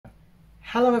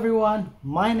Hello everyone,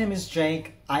 my name is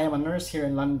Jake. I am a nurse here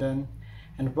in London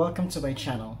and welcome to my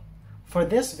channel. For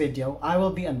this video, I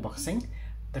will be unboxing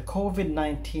the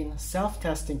COVID-19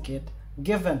 self-testing kit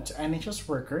given to NHS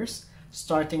workers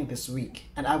starting this week.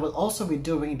 And I will also be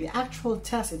doing the actual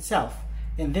test itself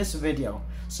in this video.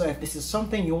 So if this is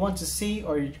something you want to see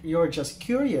or you're just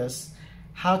curious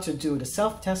how to do the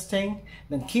self-testing,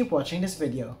 then keep watching this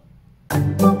video.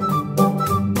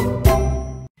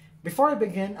 Before I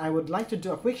begin, I would like to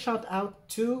do a quick shout out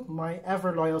to my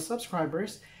ever loyal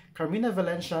subscribers, Carmina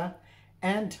Valencia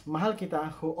and Mahal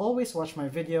Kita, who always watch my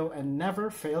video and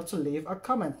never fail to leave a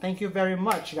comment. Thank you very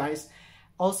much, guys.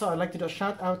 Also, I'd like to do a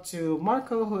shout out to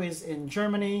Marco, who is in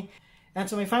Germany, and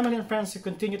to my family and friends who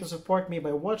continue to support me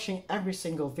by watching every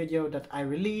single video that I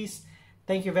release.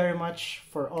 Thank you very much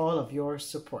for all of your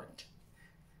support.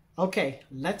 Okay,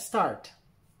 let's start.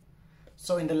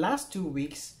 So in the last 2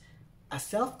 weeks, a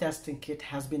self-testing kit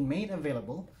has been made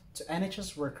available to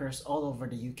NHS workers all over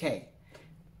the UK.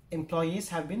 Employees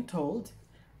have been told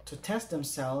to test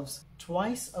themselves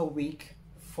twice a week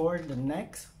for the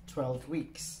next 12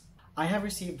 weeks. I have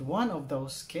received one of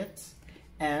those kits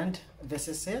and this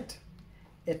is it.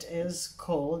 It is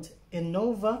called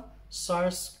Innova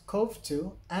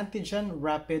SARS-CoV-2 Antigen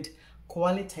Rapid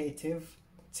Qualitative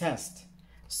Test.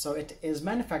 So it is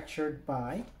manufactured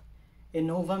by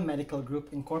Innova Medical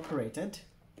Group Incorporated.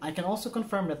 I can also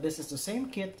confirm that this is the same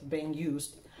kit being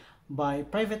used by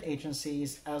private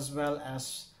agencies as well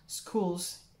as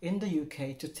schools in the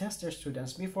UK to test their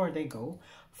students before they go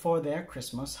for their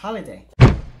Christmas holiday.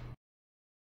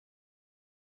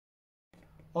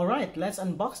 Alright, let's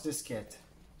unbox this kit.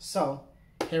 So,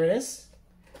 here it is.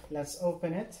 Let's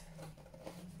open it.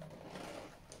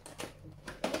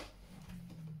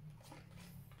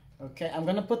 Okay, I'm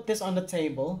gonna put this on the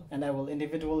table and I will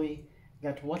individually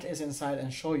get what is inside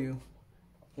and show you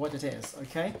what it is,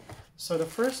 okay? So the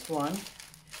first one,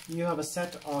 you have a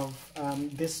set of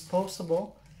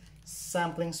disposable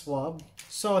sampling swab.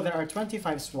 So there are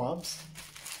 25 swabs.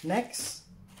 Next,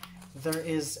 there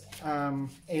is a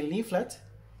leaflet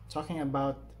talking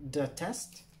about the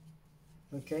test.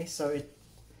 Okay, so it's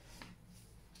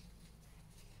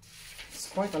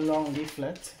quite a long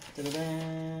leaflet.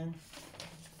 Ta-da-da.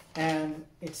 And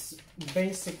it's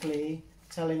basically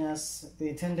telling us the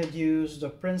intended use, the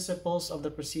principles of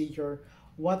the procedure,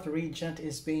 what reagent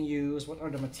is being used, what are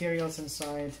the materials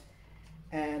inside,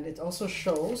 and it also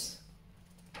shows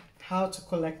how to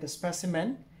collect the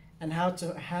specimen and how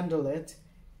to handle it,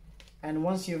 and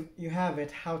once you have it,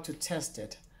 how to test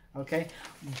it. Okay,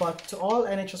 but to all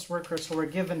NHS workers who were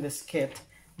given this kit,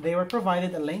 they were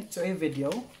provided a link to a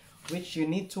video which you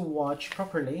need to watch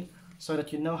properly so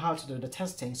that you know how to do the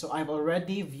testing. So I've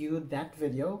already viewed that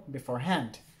video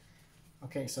beforehand.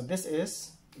 Okay, so this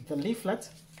is the leaflet.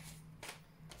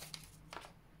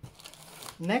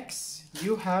 Next,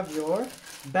 you have your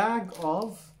bag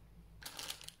of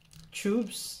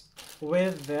tubes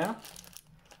with the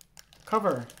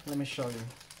cover. Let me show you.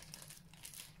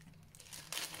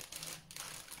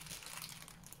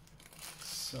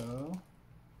 So,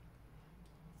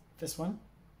 this one.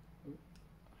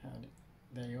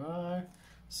 There you are.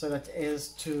 So that is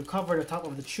to cover the top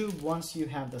of the tube once you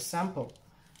have the sample.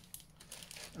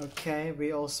 Okay,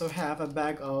 we also have a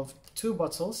bag of 2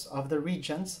 bottles of the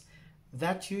reagents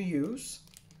that you use.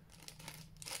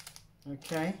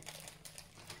 Okay.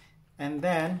 And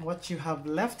then what you have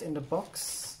left in the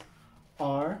box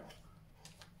are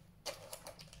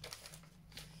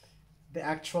the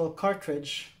actual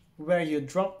cartridge where you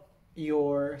drop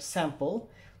your sample.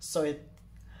 So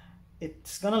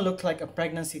it's gonna look like a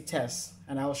pregnancy test,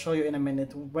 and I'll show you in a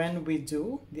minute when we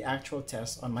do the actual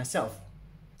test on myself.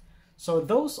 So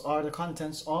those are the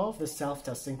contents of the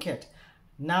self-testing kit.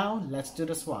 Now let's do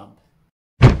the swab.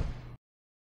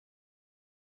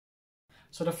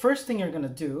 So the first thing you're gonna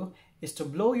do is to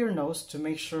blow your nose to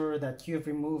make sure that you've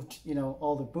removed,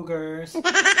 all the boogers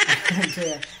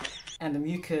and the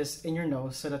mucus in your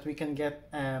nose so that we can get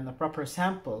a proper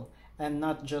sample and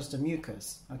not just the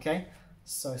mucus, okay?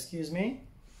 So, excuse me.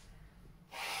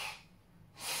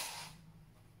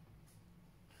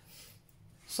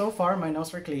 So far, my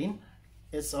nose are clean.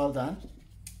 It's all done.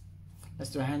 Let's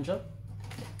do a hand job.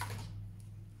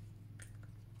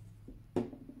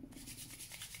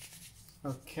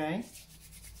 Okay.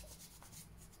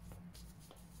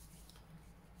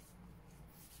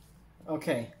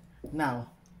 Okay,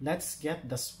 now let's get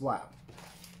the swab.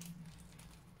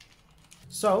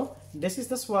 So, this is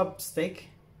the swab stick.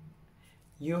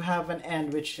 You have an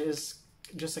end which is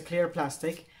just a clear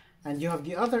plastic, and you have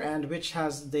the other end which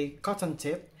has the cotton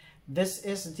tip. This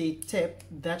is the tip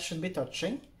that should be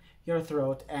touching. your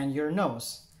throat, and your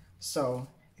nose. So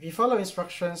if you follow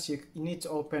instructions, you need to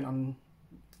open on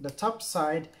the top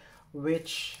side,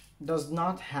 which does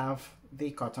not have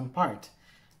the cotton part.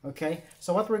 Okay,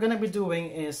 so what we're going to be doing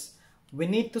is we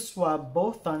need to swab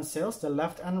both tonsils, the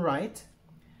left and right,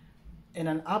 in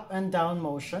an up and down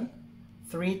motion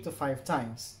 3 to 5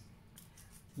 times.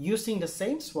 Using the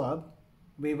same swab,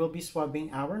 we will be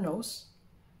swabbing our nose.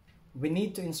 We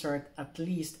need to insert at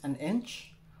least an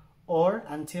inch or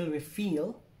until we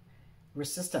feel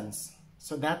resistance.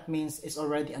 So that means it's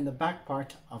already on the back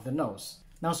part of the nose.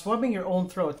 Now, swabbing your own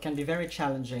throat can be very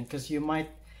challenging because you might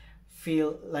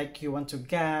feel like you want to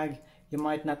gag. You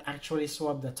might not actually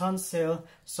swab the tonsil.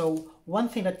 So one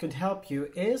thing that could help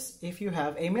you is if you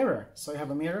have a mirror. So I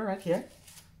have a mirror right here.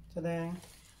 Ta-da!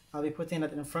 I'll be putting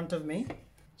that in front of me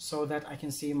so that I can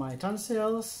see my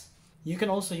tonsils. You can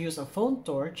also use a phone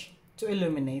torch to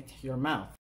illuminate your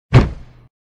mouth.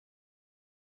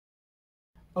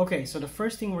 Okay, so the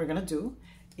first thing we're gonna do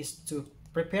is to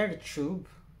prepare the tube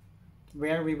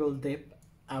where we will dip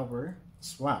our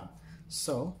swab.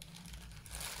 So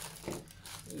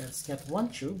let's get one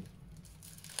tube.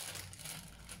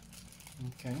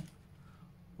 Okay,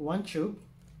 one tube.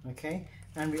 Okay,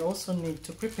 and we also need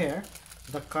to prepare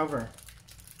the cover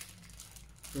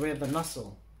with the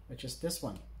nozzle, which is this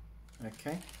one.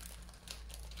 Okay,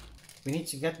 we need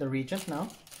to get the reagent now,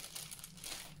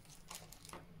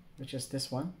 which is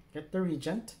this one. Get the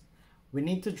reagent. We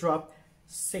need to drop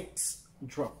 6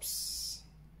 drops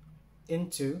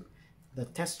into the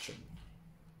test tube.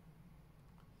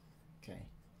 Okay,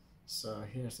 so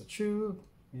here's the tube.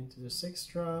 We need to do 6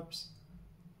 drops.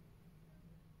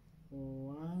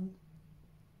 1,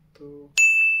 2,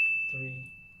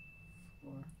 3,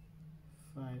 4,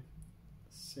 5,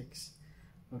 6.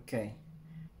 Okay,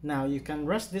 now you can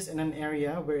rest this in an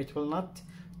area where it will not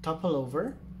topple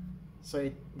over. So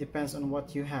it depends on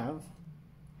what you have.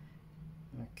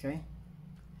 Okay,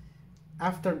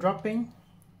 after dropping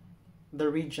the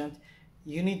reagent,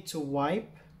 you need to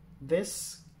wipe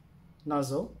this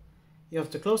nozzle. You have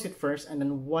to close it first and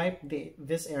then wipe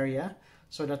this area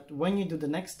so that when you do the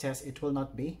next test, it will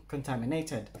not be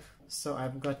contaminated. So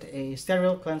I've got a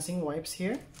sterile cleansing wipes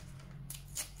here.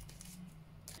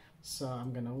 So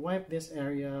I'm gonna wipe this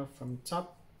area from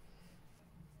top.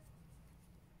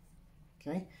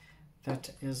 Okay,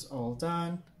 that is all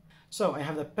done. So I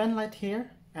have the pen light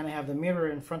here and I have the mirror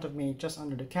in front of me just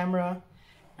under the camera,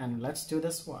 and let's do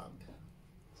the swab.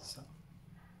 So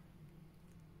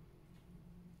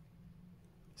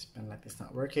this pen light is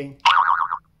not working.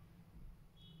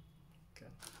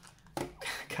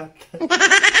 Cut that.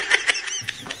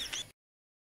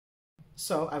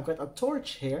 So I've got a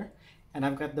torch here and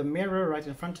I've got the mirror right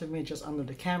in front of me just under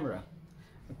the camera.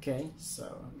 Okay,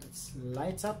 so let's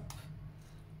light up.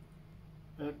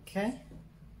 Okay.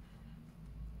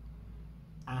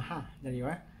 Aha, there you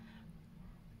are.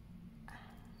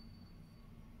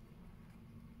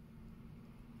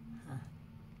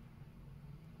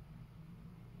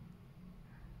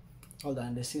 Hold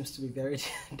on, this seems to be very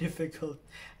difficult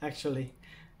actually.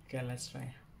 Okay, let's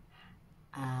try.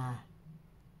 I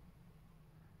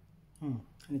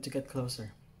need to get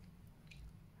closer.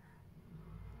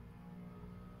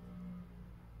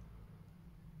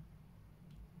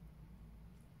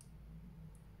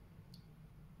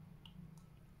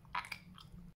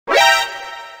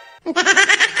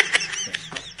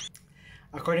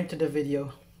 According to the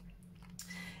video,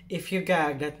 if you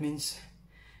gag, that means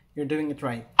you're doing it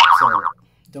right. So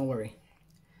don't worry.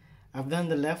 I've done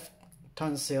the left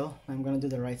tonsil. I'm gonna do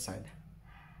the right side.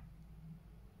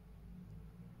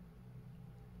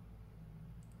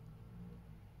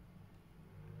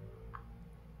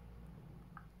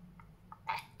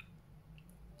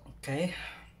 Okay.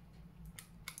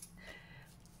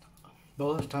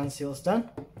 Both tonsils done.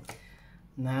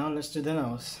 Now let's do the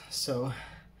nose. So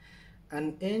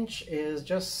an inch is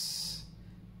just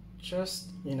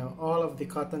you know, all of the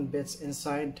cotton bits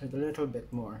inside to a little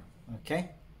bit more.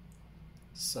 Okay,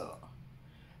 so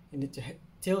you need to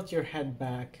tilt your head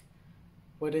back,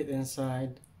 put it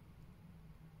inside.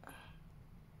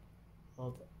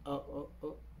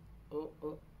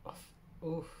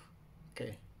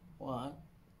 Okay, 1,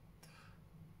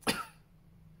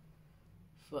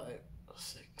 5,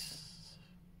 6.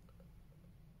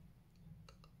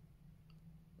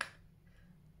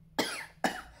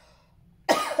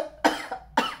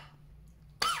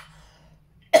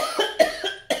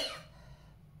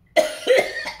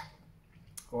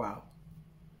 Wow.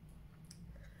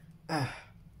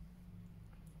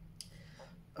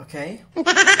 Okay.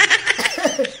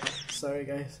 Sorry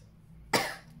guys. It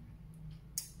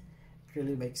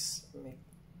really made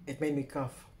me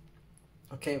cough.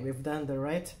 Okay, we've done the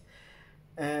right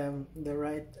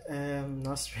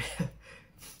nostril.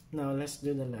 Now let's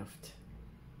do the left.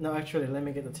 No, actually, let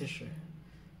me get the tissue.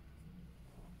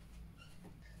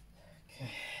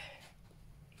 Okay.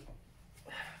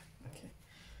 Okay.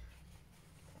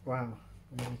 Wow,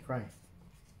 I'm gonna cry.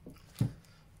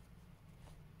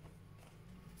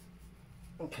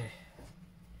 Okay.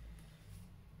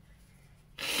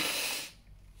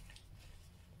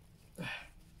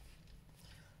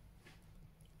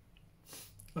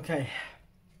 Okay,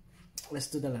 let's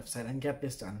do the left side and get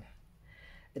this done.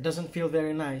 It doesn't feel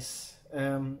very nice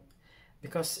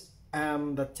because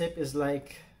the tip is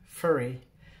like furry,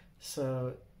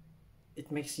 so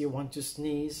it makes you want to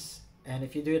sneeze, and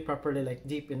if you do it properly, like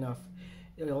deep enough,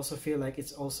 it'll also feel like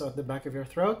it's also at the back of your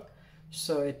throat,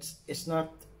 so it's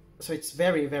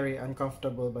very, very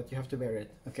uncomfortable, but you have to bear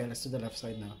it. Okay, let's do the left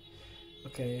side now.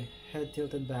 Okay, head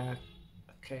tilted back.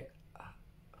 Okay.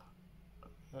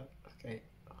 Okay.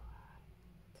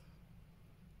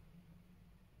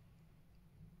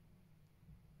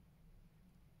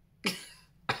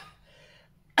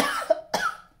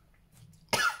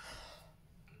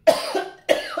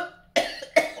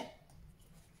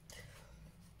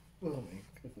 Oh my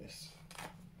goodness.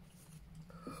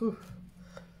 Whew.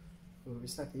 Oh,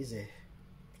 it's not easy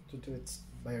to do it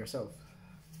by yourself.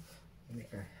 Let me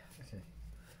cry. Okay.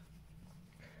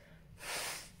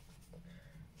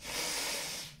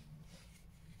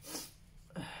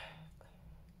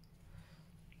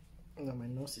 No, my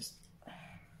nose is...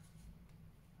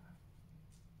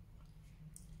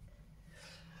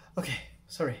 Okay,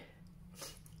 sorry.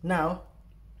 Now,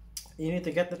 you need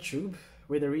to get the tube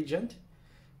with the reagent.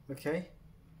 Okay,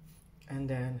 and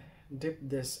then dip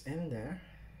this in there.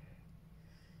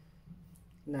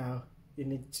 Now you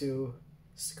need to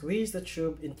squeeze the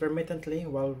tube intermittently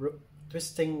while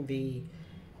twisting the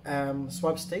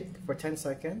swab stick for 10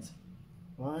 seconds.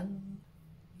 1,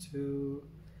 2,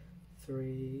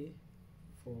 3,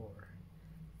 4,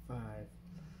 5,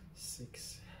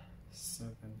 6,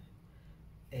 7,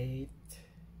 8,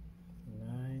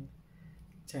 9,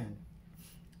 10.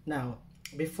 Now,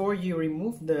 before you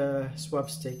remove the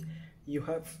swab stick, you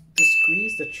have to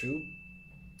squeeze the tube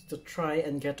to try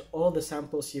and get all the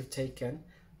samples you've taken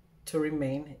to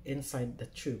remain inside the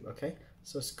tube, okay?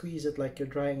 So squeeze it like you're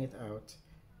drying it out.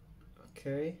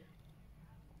 Okay.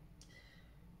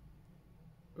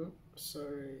 Oops,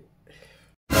 sorry.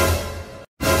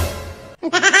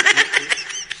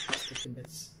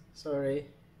 Sorry.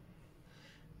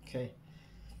 Okay.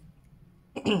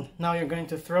 Now you're going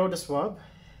to throw the swab.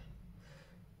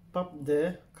 Pop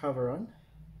the cover on.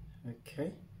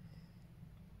 Okay.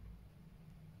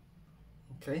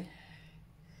 Okay.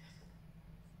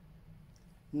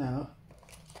 Now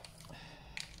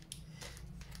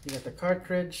you got the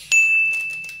cartridge.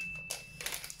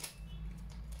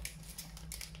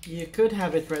 You could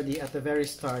have it ready at the very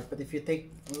start, but if you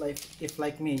take, if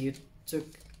like me, you took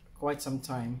quite some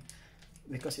time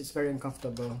because it's very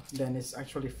uncomfortable, then it's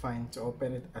actually fine to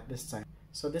open it at this time.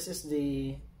 So this is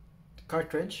the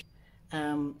cartridge.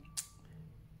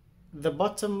 The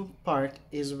bottom part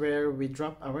is where we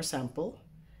drop our sample,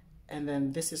 and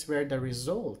then this is where the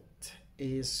result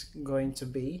is going to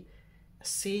be.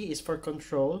 C is for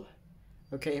control.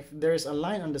 Okay, if there is a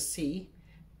line on the C,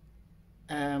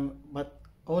 but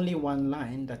only one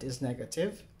line, that is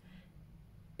negative.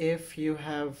 If you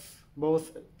have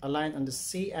both a line on the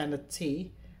C and a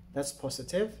T, that's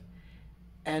positive.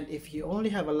 And if you only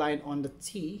have a line on the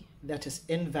T, that is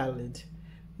invalid,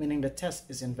 meaning the test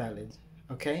is invalid.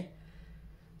 Okay,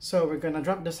 so we're gonna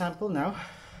drop the sample now.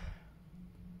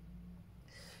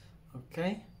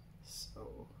 Okay,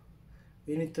 so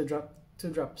we need to drop 2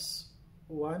 drops.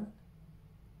 1,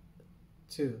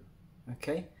 2.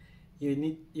 Okay,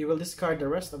 you will discard the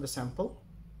rest of the sample,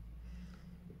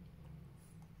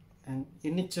 and you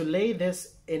need to lay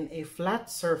this in a flat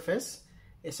surface.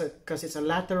 Because it's a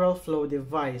lateral flow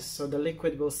device, so the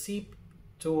liquid will seep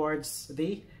towards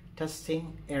the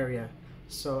testing area.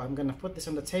 So I'm gonna put this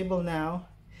on the table now.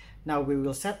 Now we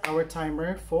will set our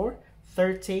timer for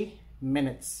 30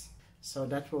 minutes. So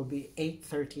that will be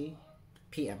 8:30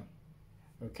 p.m.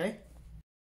 Okay?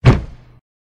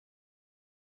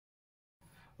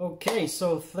 Okay,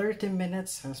 so 30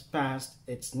 minutes has passed.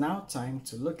 It's now time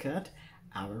to look at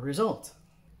our result.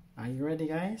 Are you ready,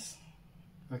 guys?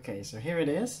 Okay, so here it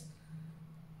is.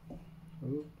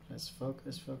 Ooh, let's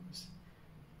focus.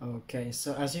 Okay,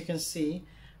 so as you can see,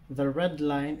 the red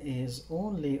line is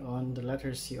only on the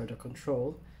letter C, or the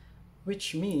control,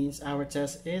 which means our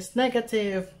test is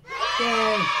negative.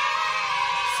 Yay!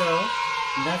 So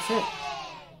that's it.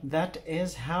 That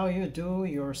is how you do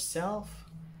your self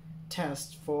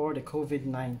test for the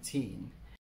COVID-19.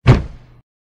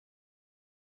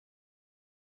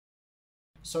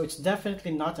 So it's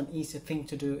definitely not an easy thing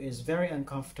to do, it's very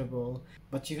uncomfortable,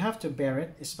 but you have to bear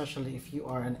it, especially if you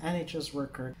are an NHS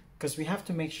worker, because we have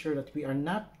to make sure that we are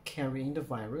not carrying the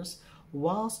virus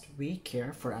whilst we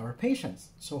care for our patients.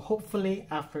 So hopefully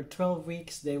after 12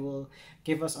 weeks they will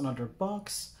give us another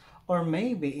box, or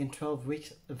maybe in 12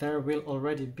 weeks there will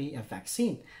already be a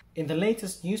vaccine. In the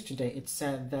latest news today it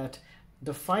said that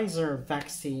the Pfizer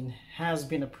vaccine has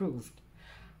been approved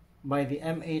by the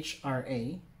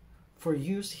MHRA for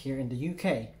use here in the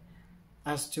UK.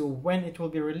 As to when it will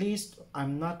be released,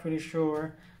 I'm not really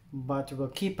sure, but we'll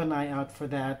keep an eye out for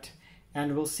that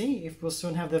and we'll see if we'll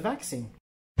soon have the vaccine.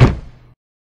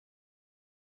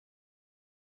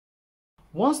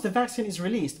 Once the vaccine is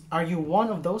released, are you one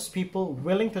of those people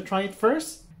willing to try it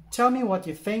first? Tell me what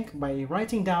you think by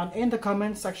writing down in the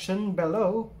comment section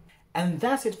below. And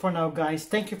that's it for now, guys.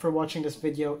 Thank you for watching this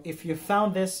video. If you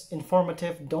found this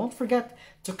informative, don't forget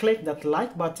to click that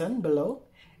like button below.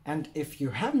 And if you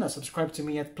have not subscribed to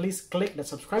me yet, please click the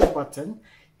subscribe button,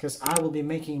 because I will be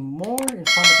making more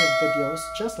informative videos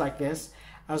just like this,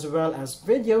 as well as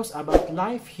videos about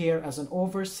life here as an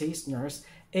overseas nurse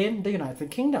in the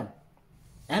United Kingdom.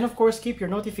 And of course, keep your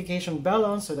notification bell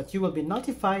on so that you will be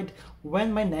notified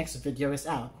when my next video is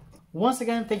out. Once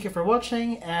again, thank you for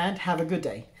watching and have a good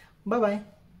day.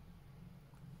 Bye-bye.